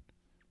children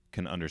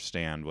can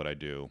understand what I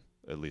do,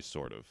 at least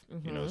sort of.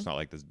 It's not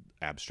like this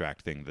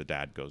abstract thing the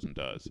dad goes and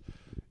does.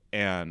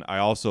 And I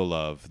also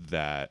love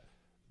that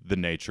the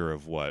nature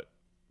of what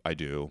I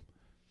do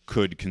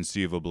could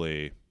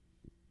conceivably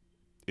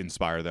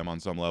inspire them on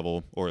some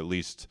level, or at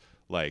least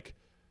like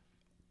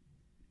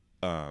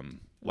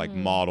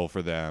model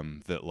for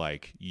them that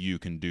like you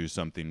can do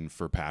something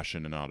for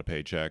passion and not a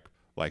paycheck.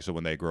 Like, so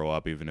when they grow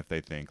up, even if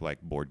they think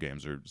like board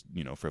games are,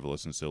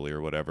 frivolous and silly or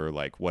whatever,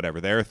 like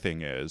whatever their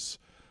thing is,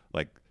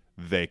 like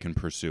they can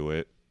pursue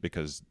it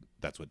because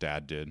that's what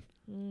dad did.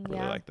 I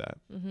really like that.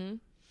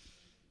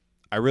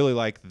 I really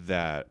like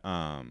that,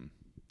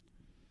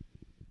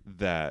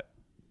 that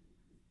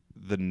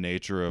the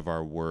nature of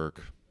our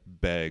work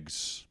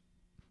begs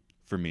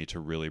for me to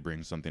really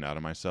bring something out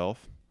of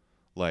myself.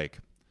 Like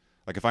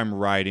if I'm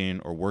writing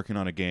or working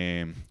on a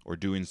game or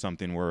doing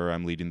something where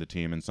I'm leading the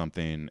team in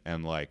something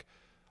and like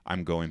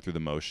I'm going through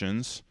the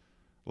motions,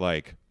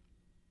 like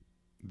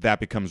that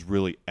becomes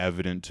really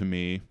evident to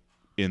me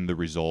in the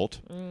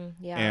result.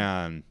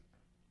 And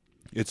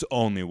it's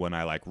only when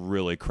I like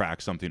really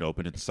crack something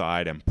open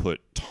inside and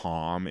put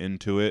Tom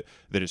into it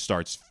that it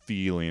starts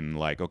feeling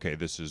like, okay,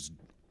 this is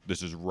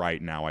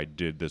right now, I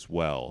did this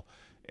well.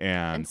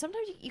 And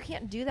sometimes you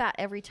can't do that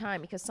every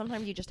time, because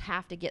sometimes you just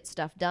have to get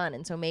stuff done,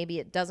 and so maybe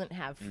it doesn't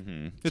have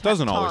it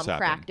doesn't always Tom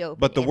cracked happen, open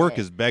but the in work it.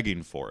 is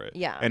begging for it.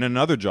 Yeah. And in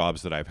other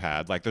jobs that I've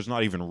had, like, there's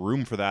not even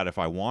room for that if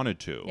I wanted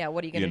to. Yeah,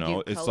 what are you going to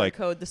do? It's Color like,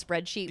 code the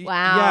spreadsheet?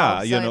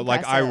 Wow. yeah, so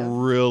like I impressive.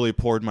 really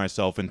poured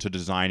myself into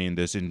designing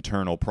this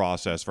internal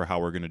process for how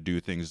we're going to do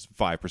things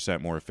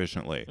 5% more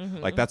efficiently.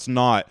 Like, that's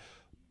not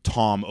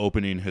Tom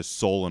opening his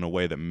soul in a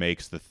way that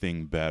makes the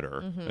thing better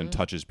and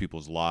touches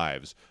people's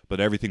lives. But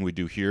everything we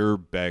do here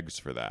begs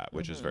for that,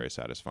 which is very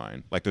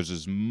satisfying. Like, there's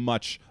as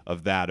much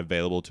of that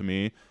available to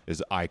me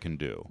as I can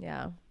do.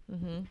 Yeah.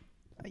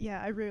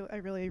 Yeah, I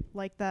really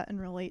like that and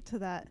relate to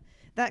that.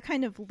 That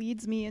kind of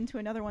leads me into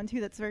another one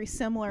too that's very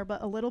similar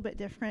but a little bit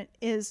different,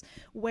 is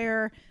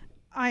where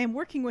I am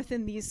working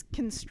within these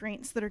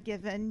constraints that are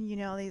given.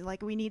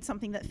 We need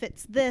something that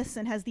fits this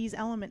and has these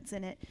elements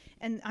in it,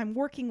 and I'm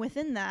working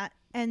within that,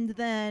 and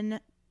then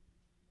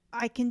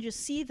I can just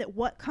see that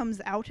what comes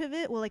out of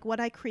it, like what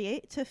I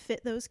create to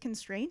fit those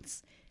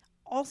constraints,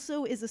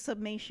 also is a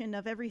summation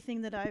of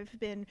everything that I've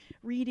been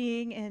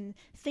reading and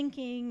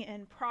thinking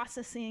and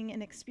processing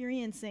and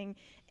experiencing,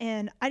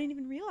 and I didn't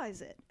even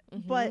realize it.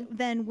 But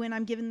then when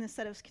I'm given this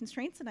set of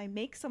constraints and I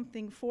make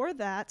something for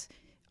that,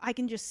 I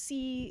can just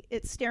see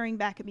it staring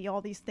back at me, all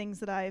these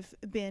things that I've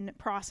been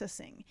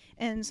processing.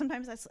 And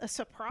sometimes that's a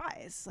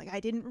surprise. Like,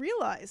 I didn't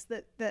realize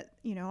that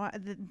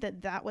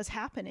was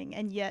happening.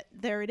 And yet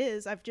there it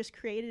is. I've just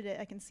created it.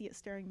 I can see it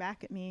staring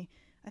back at me.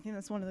 I think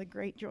that's one of the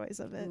great joys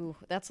of it. Ooh,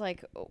 that's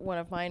like one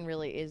of mine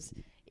really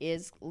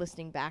is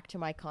listening back to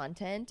my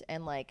content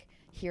and like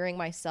hearing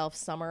myself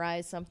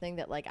summarize something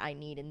that like I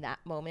need in that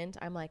moment.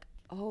 I'm like,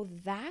 oh,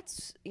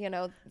 that's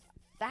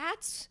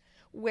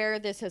where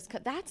this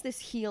that's this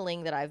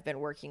healing that I've been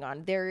working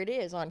on. There it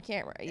is on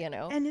camera,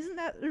 And isn't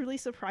that really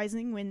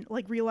surprising when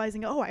like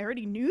realizing, oh, I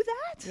already knew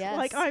that? Yes.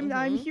 Like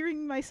I'm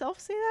hearing myself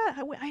say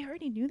that. I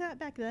already knew that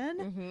back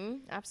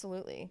then.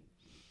 Absolutely.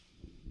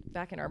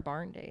 Back in our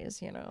barn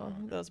days,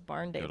 those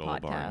barn day Good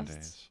old barn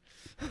podcasts.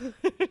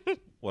 days.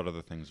 What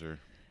other things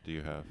do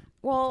you have?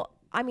 Well,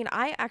 I mean,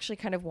 I actually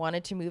kind of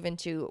wanted to move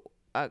into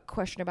a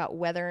question about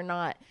whether or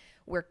not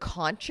we're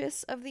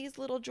conscious of these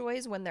little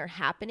joys when they're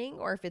happening,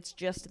 or if it's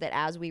just that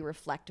as we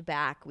reflect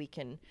back, we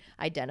can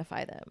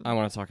identify them. I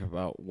want to talk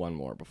about one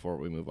more before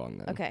we move on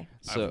then. Okay.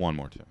 I have one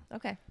more too.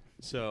 Okay.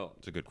 So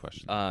It's a good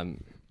question.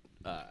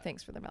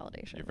 Thanks for the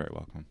validation. You're very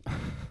welcome.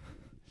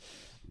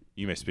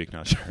 You may speak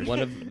now, Jared. one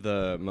of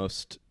the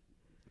most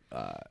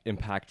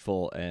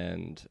impactful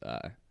and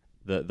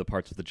the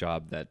parts of the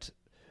job that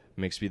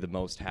makes me the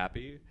most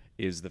happy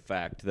is the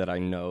fact that I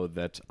know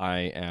that I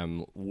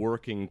am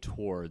working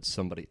towards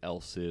somebody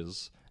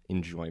else's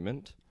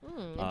enjoyment.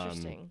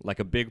 Interesting. Like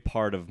a big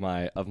part of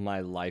my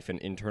life and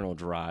internal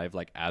drive,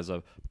 like as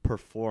a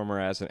performer,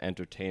 as an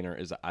entertainer,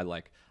 is I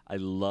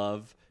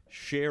love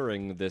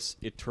sharing this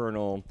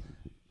eternal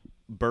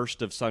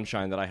burst of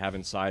sunshine that I have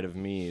inside of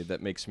me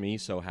that makes me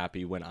so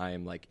happy when I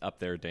am like up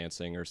there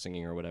dancing or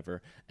singing or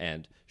whatever,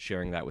 and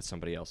sharing that with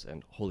somebody else.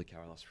 And holy cow,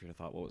 I lost train of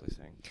thought. What was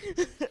I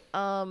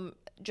saying?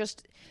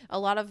 Just a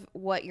lot of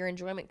what your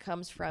enjoyment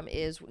comes from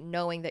is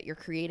knowing that you're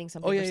creating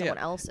something for someone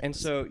else. And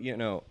so,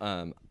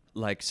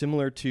 like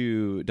similar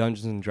to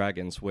Dungeons and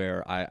Dragons,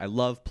 where I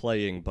love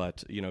playing,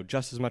 but,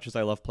 just as much as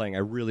I love playing, I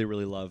really,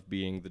 really love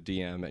being the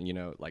DM.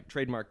 And, like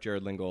trademark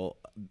Jared Lingle,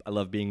 I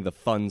love being the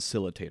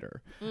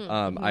fun-cillitator.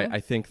 I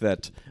think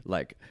that,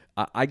 like,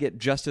 I get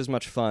just as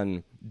much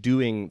fun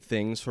doing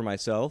things for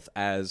myself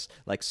as,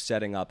 like,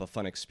 setting up a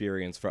fun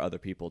experience for other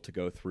people to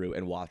go through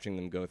and watching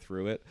them go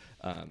through it.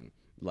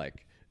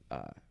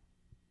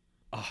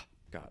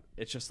 God,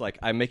 it's just like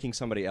I'm making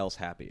somebody else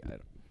happy.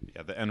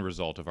 Yeah, the end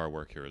result of our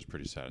work here is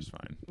pretty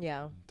satisfying.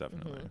 Yeah.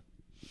 Definitely.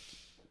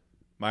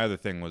 My other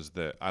thing was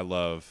that I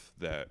love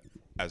that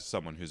as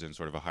someone who's in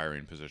sort of a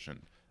hiring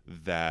position,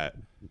 that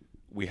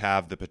we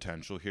have the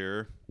potential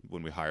here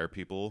when we hire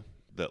people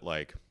that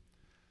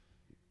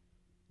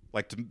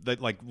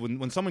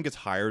when someone gets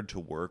hired to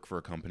work for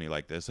a company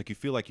like this, like you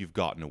feel like you've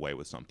gotten away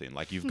with something,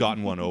 like you've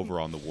gotten one over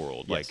on the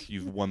world, like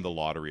you've won the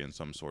lottery in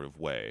some sort of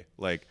way,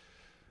 like,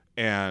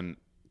 and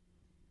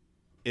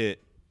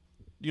it,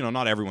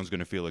 not everyone's going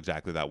to feel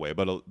exactly that way,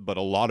 but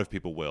a lot of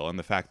people will. And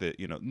the fact that,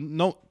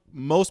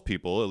 most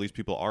people, at least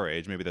people our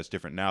age, maybe that's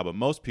different now, but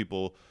most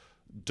people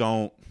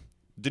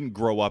didn't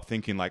grow up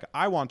thinking like,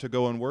 I want to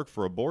go and work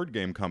for a board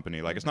game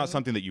company. Like, it's not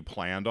something that you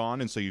planned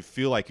on. And so you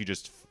feel like you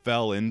just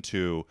fell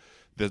into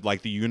the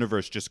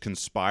universe just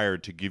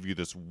conspired to give you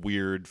this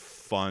weird,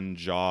 fun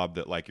job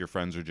that like your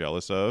friends are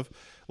jealous of.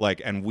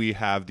 Like, and we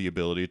have the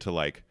ability to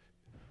like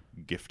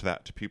gift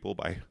that to people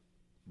by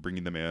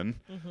bringing them in.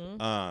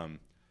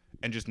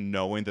 And just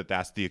knowing that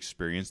that's the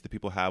experience that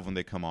people have when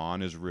they come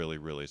on is really,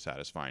 really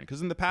satisfying.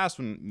 Because in the past,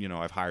 when,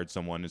 I've hired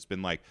someone, it's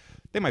been like,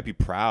 they might be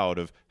proud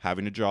of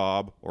having a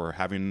job or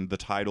having the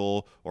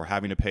title or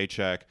having a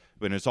paycheck,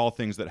 but it's all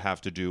things that have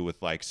to do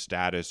with like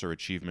status or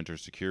achievement or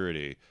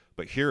security.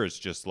 But here it's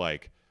just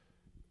like,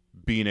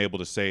 being able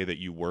to say that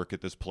you work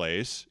at this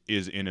place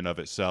is in and of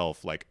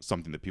itself like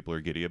something that people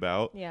are giddy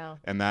about. Yeah.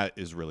 And that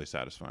is really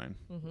satisfying.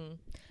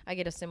 I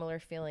get a similar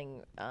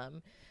feeling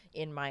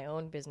in my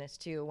own business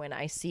too when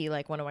I see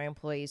like one of my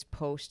employees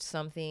post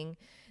something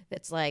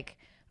that's like,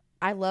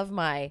 I love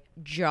my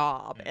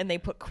job, and they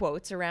put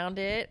quotes around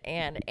it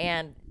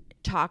and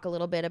talk a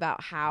little bit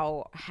about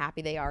how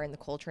happy they are in the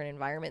culture and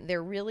environment.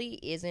 There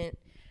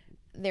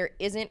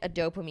isn't a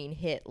dopamine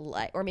hit,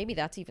 like, or maybe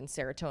that's even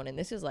serotonin.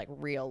 This is like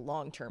real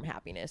long-term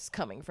happiness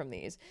coming from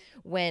these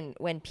when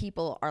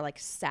people are like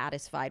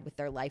satisfied with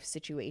their life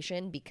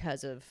situation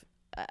because of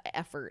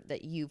effort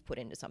that you've put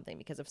into something,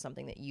 because of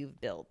something that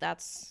you've built.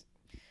 That's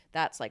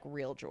like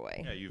real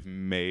joy. Yeah, you've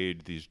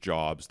made these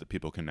jobs that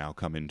people can now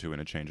come into,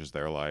 and it changes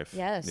their life.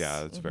 Yes.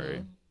 Yeah, it's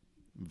very,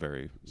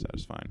 very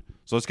satisfying.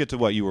 So let's get to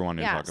what you were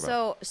wanting to talk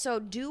about. So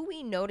do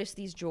we notice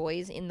these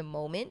joys in the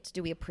moment?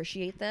 Do we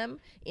appreciate them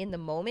in the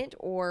moment,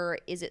 or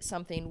is it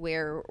something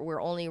where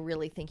we're only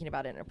really thinking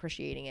about it and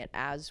appreciating it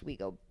as we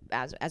go,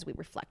 as we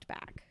reflect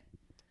back?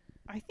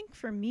 I think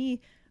for me,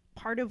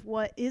 part of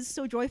what is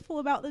so joyful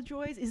about the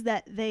joys is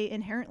that they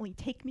inherently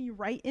take me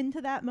right into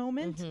that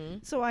moment.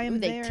 So I am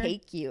They there.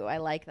 take you. I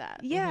like that.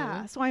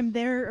 Yeah, so I'm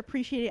there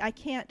appreciating. I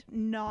can't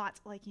not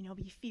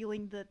be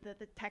feeling the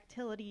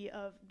tactility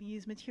of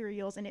these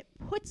materials, and it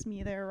puts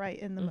me there right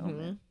in the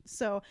moment.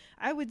 So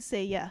I would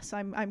say yes,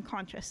 I'm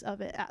conscious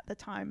of it at the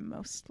time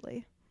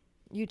mostly.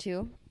 You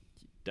too?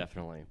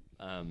 Definitely.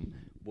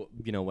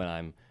 When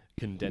I'm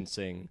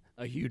condensing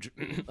a huge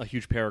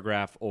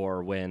paragraph,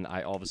 or when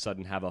I all of a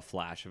sudden have a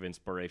flash of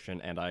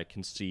inspiration and I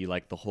can see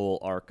like the whole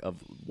arc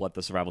of what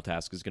the survival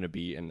task is going to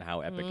be and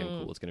how epic and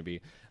cool it's going to be.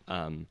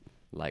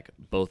 Like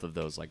both of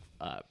those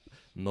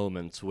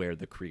moments where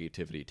the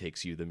creativity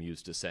takes you, the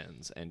muse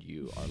descends, and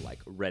you are like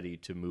ready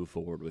to move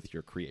forward with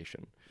your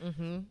creation.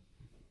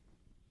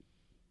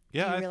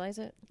 Yeah, Do you realize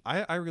it?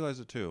 I realize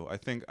it too. I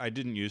think I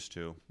didn't used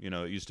to.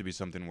 It used to be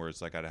something where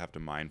it's like I'd have to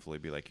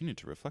mindfully be like, you need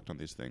to reflect on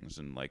these things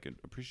and like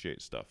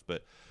appreciate stuff.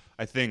 But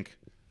I think,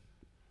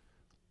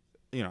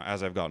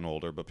 as I've gotten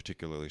older, but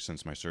particularly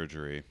since my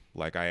surgery,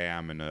 like I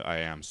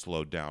am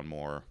slowed down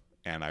more,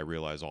 and I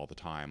realize all the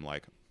time,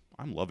 like,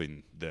 I'm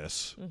loving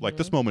this. Like,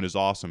 this moment is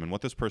awesome, and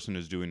what this person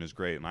is doing is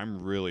great, and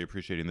I'm really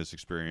appreciating this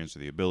experience or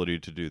the ability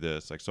to do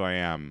this. Like, so I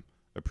am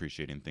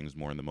appreciating things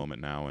more in the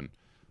moment now,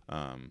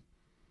 and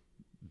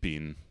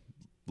being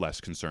less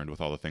concerned with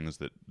all the things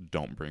that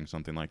don't bring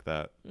something like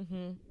that.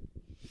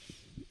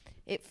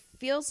 It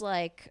feels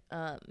like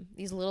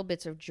these little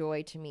bits of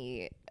joy to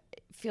me,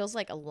 it feels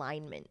like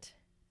alignment,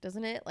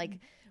 doesn't it? Like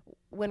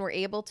when we're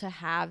able to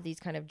have these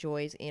kind of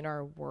joys in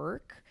our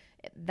work,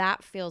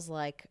 that feels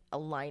like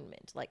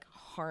alignment, like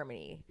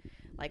harmony.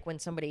 Like when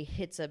somebody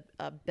hits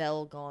a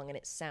bell gong and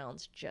it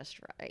sounds just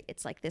right.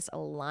 It's like this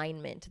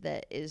alignment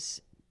that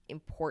is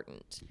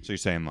important. So you're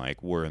saying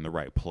like we're in the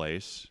right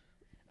place?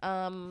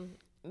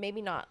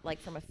 Maybe not like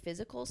from a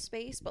physical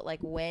space, but like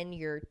when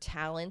your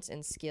talents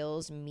and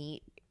skills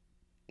meet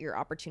your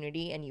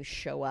opportunity and you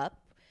show up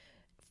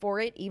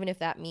for it, even if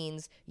that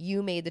means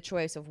you made the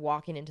choice of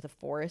walking into the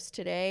forest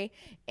today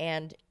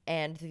and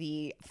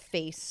the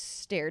face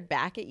stared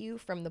back at you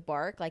from the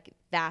bark, like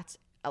that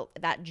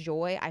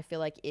joy I feel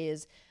like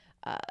is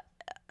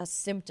a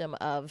symptom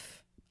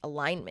of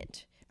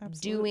alignment.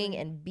 Absolutely. Doing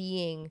and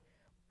being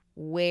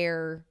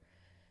where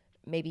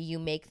maybe you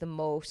make the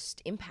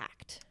most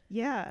impact.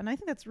 Yeah, and I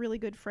think that's really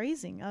good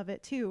phrasing of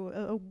it too.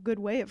 A good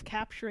way of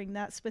capturing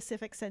that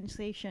specific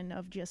sensation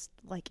of just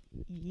like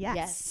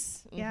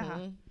yes.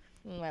 Yeah.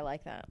 I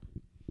like that.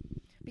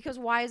 Because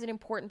why is it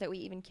important that we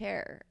even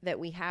care that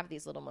we have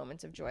these little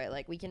moments of joy?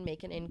 Like we can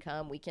make an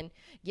income, we can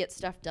get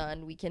stuff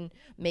done, we can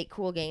make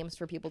cool games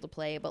for people to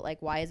play, but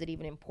like why is it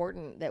even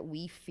important that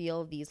we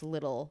feel these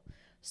little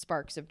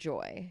sparks of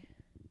joy?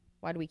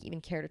 Why do we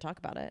even care to talk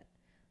about it?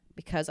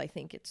 Because I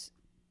think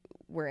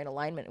we're in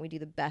alignment and we do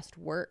the best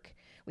work.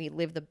 We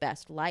live the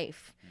best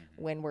life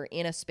when we're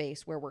in a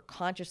space where we're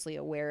consciously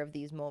aware of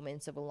these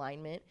moments of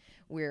alignment.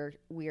 We're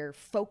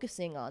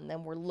focusing on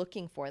them. We're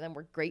looking for them.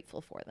 We're grateful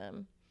for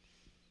them.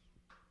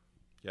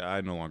 Yeah,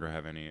 I no longer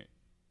have any.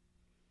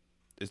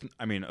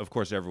 I mean, of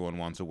course, everyone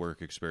wants a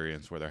work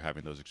experience where they're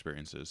having those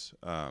experiences.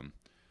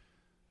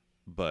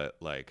 But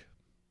like,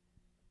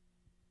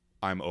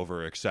 I'm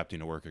over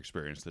accepting a work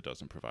experience that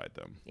doesn't provide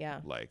them. Yeah.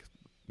 Like,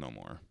 no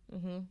more.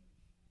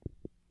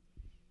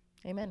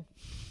 Amen.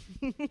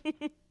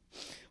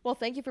 Well,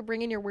 thank you for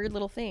bringing your weird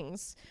little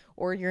things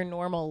or your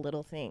normal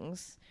little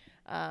things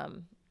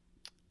to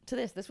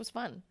this. This was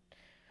fun.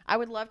 I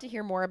would love to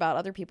hear more about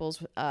other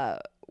people's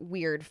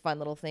weird, fun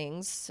little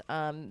things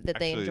that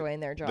they enjoy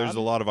in their job. There's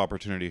a lot of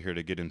opportunity here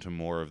to get into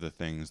more of the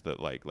things that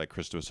like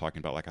Krista was talking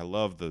about. Like I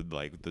love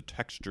the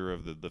texture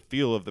of the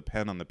feel of the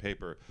pen on the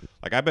paper.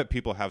 Like I bet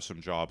people have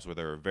some jobs where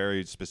there are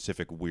very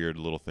specific weird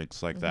little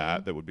things like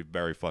that would be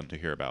very fun to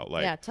hear about.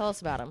 Like yeah, tell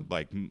us about them.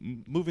 Like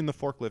moving the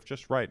forklift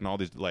just right and all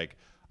these like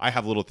I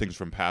have little things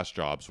from past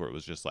jobs where it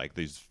was just like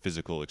these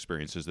physical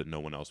experiences that no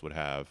one else would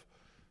have.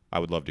 I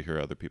would love to hear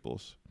other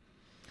people's.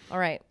 All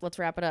right, let's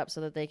wrap it up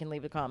so that they can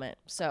leave a comment.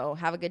 So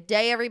have a good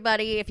day,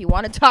 everybody. If you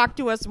want to talk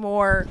to us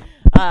more,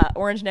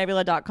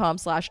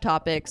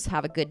 orangenebula.com/topics.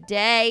 Have a good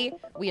day.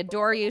 We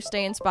adore you.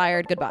 Stay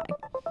inspired. Goodbye.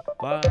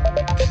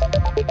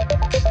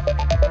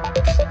 Bye.